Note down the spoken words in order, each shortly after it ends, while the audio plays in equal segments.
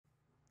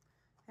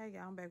Hey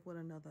y'all, I'm back with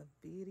another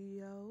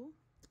video.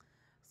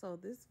 So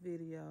this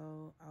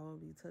video, I will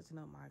be touching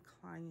up my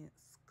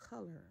client's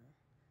color.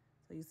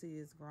 So you see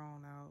it's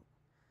grown out.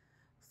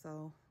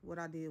 So what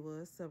I did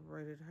was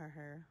separated her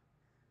hair.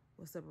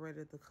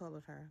 Separated the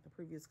colored hair, the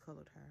previous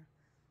colored hair,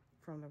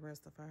 from the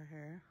rest of her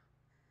hair.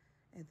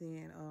 And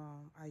then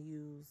I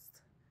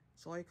used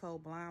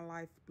Joico Blind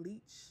Life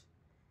Bleach.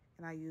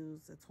 And I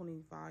used a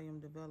 20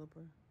 volume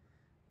developer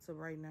to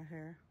brighten her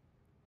hair.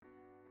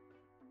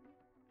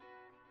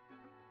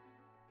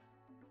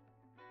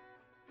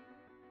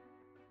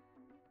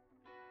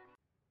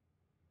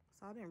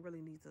 So I didn't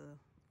really need to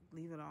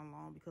leave it on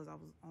long because I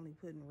was only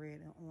putting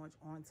red and orange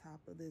on top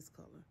of this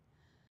color.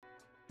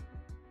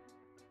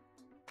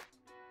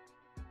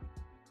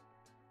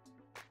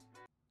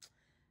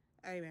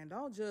 Hey man,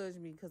 don't judge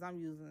me because I'm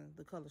using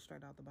the color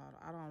straight out the bottle.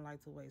 I don't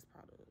like to waste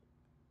product.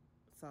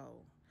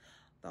 So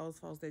those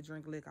folks that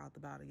drink liquor out the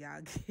bottle,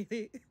 y'all get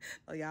it.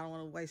 Or y'all don't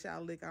want to waste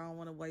y'all liquor. I don't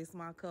want to waste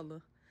my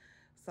color.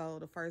 So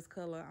the first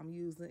color I'm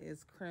using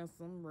is Creme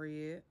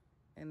red.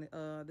 And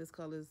this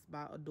color is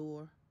by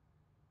Adore.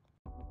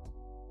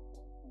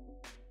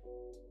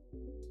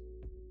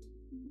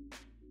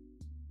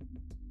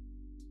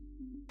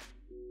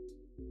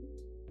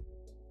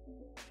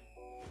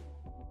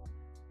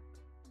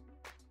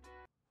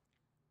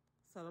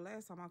 So the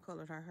last time I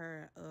colored her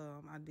hair,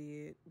 I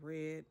did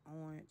red,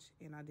 orange,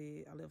 and I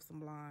left some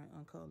blonde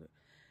uncolored.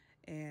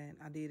 And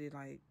I did it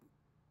like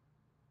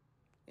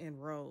in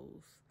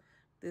rows.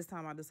 This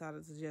time I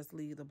decided to just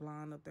leave the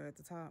blonde up there at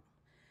the top.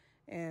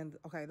 And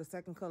okay, the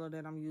second color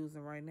that I'm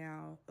using right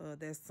now,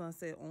 that's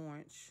Sunset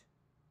Orange.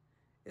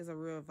 It's a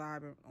real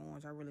vibrant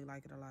orange. I really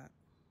like it a lot.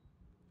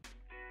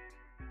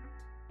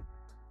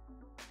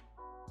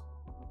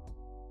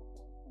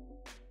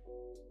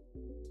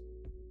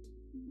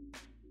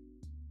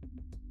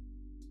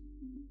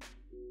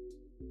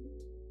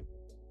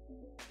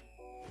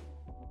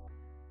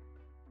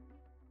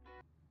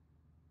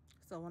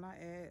 So when I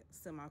add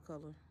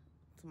semi-color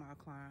to my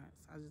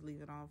clients, I just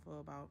leave it on for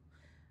about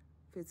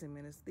 15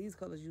 minutes. These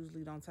colors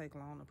usually don't take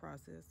long to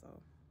process, so.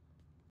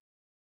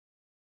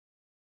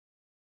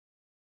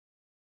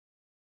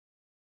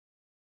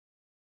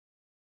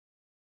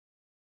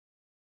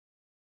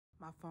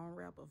 My foam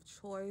wrap of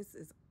choice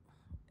is,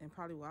 and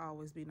probably will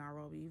always be,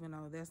 Nairobi, even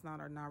though that's not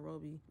a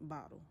Nairobi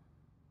bottle.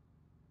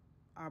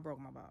 I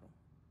broke my bottle,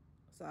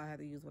 so I had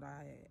to use what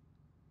I had,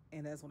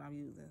 and that's what I'm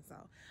using. So,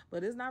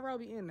 but it's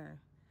Nairobi in there.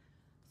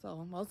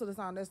 So most of the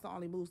time, that's the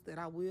only mousse that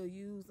I will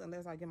use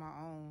unless I get my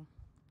own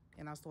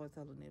and I start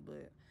selling it.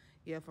 But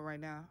yeah, for right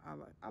now,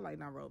 I like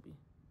Nairobi.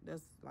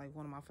 That's like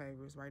one of my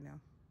favorites right now.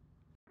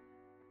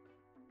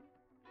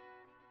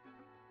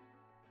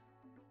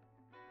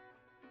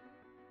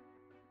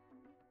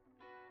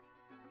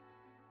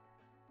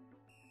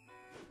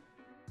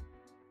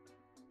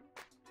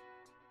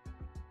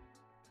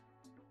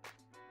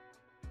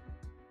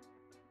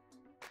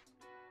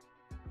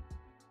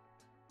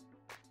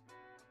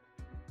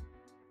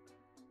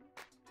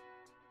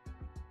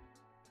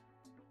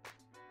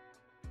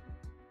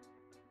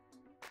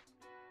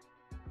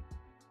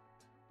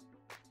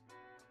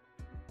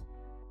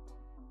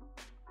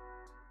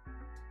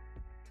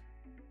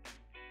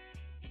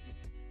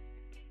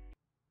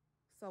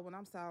 So when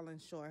I'm styling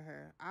short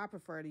hair, I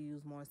prefer to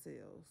use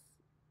Marcel's.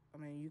 I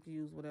mean, you can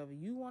use whatever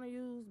you want to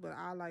use, but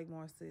I like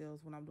Marcel's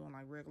when I'm doing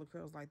like regular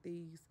curls like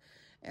these.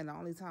 And the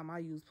only time I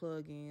use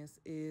plug-ins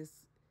is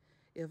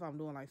if I'm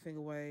doing like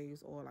finger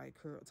waves or like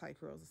tight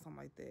curls or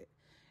something like that.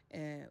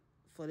 And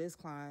for this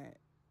client,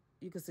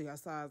 you can see her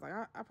size. Like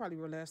I probably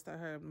relaxed her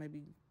hair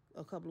maybe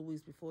a couple of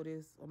weeks before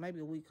this, or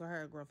maybe a week. Her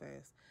hair grow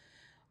fast.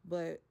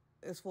 But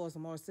as far as the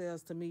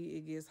Marcel's, to me,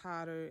 it gets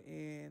hotter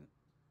and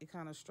it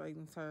kind of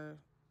straightens her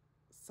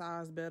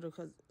size better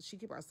because she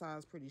keep our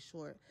size pretty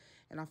short,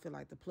 and I feel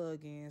like the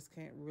plug-ins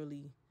can't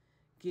really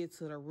get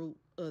to the root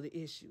of the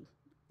issue,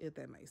 if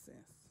that makes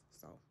sense.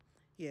 So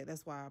yeah,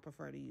 that's why I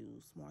prefer to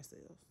use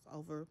Marcel's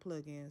over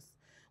plug-ins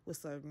with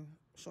certain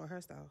short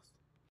hairstyles.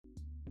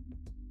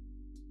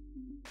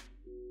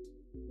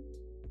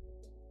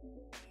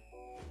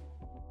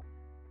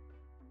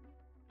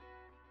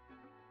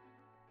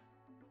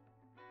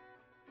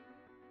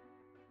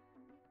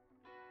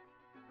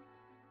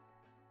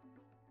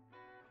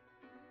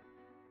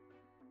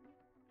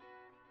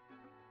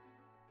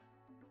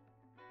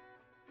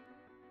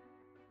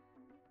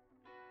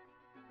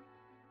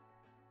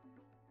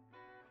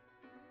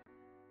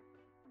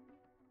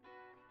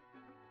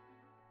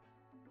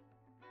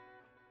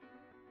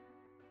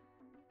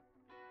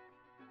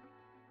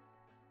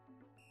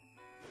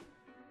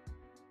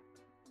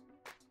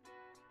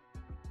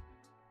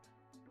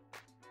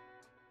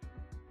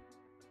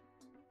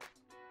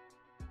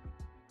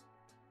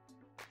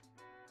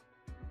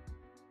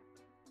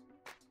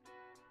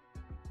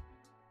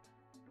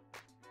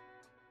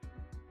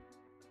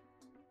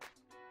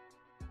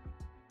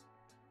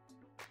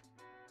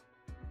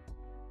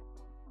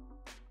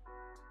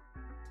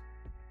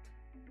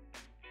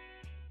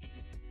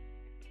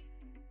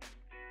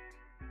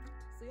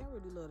 I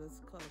really love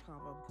this color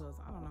combo because,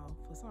 I don't know,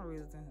 for some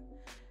reason,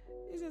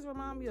 it just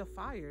reminds me of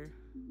fire.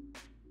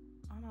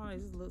 I don't know,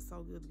 it just looks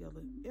so good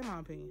together. In my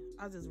opinion,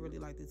 I just really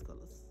like these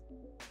colors.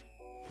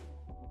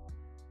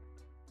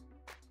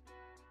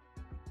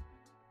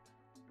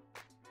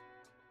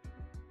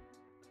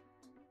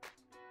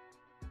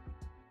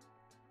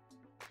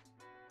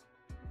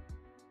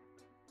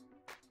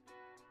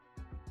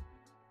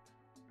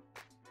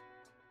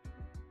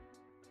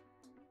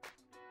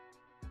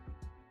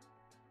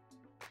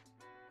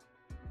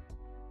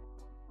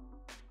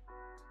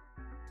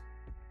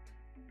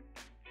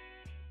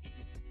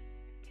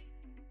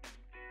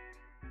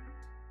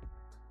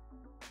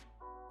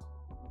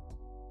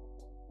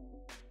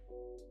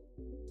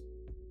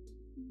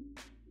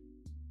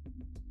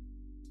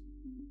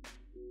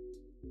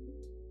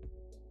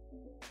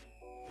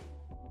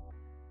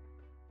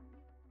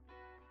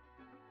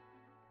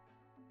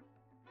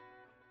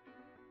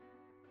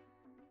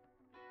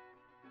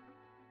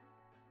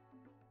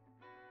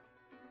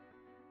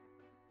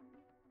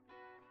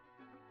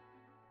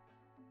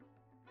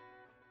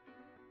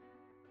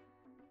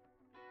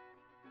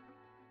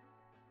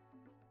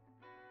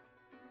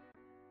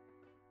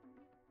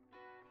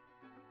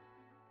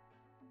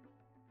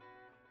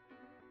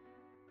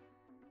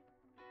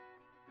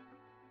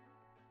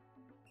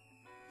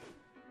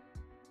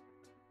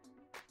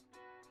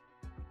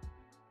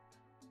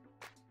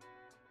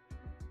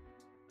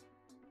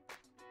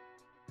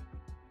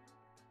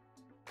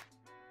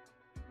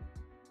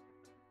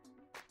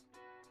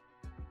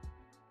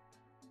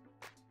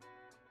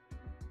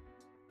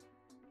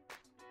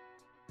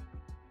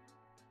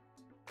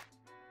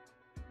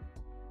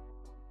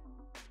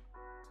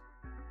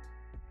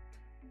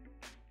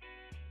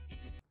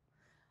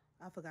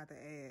 I forgot to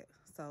add.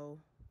 So,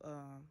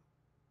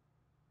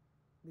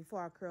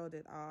 before I curled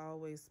it, I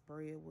always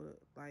spray it with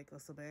like a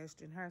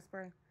Sebastian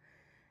hairspray.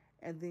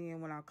 And then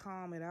when I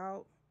comb it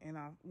out and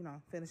I,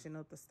 finishing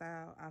up the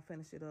style, I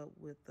finish it up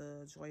with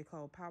the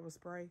Joico power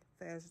spray.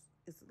 It's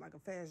like a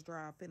fast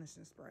dry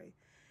finishing spray.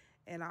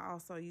 And I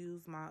also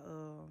use my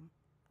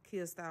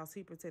KiaStylez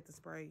heat protectant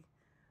spray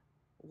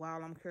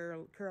while I'm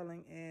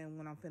curling and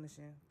when I'm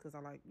finishing, because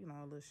I like,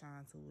 a little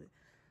shine to it.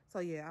 So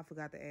yeah, I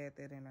forgot to add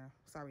that in there.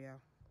 Sorry,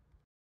 y'all.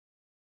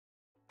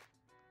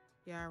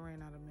 Yeah, I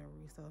ran out of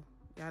memory, so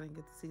y'all didn't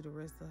get to see the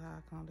rest of how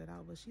I combed it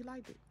out, but she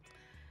liked it.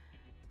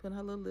 Putting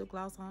her little lip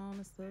gloss on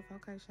and stuff.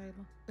 Okay,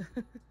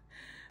 Shayla.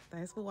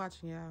 Thanks for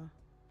watching, y'all.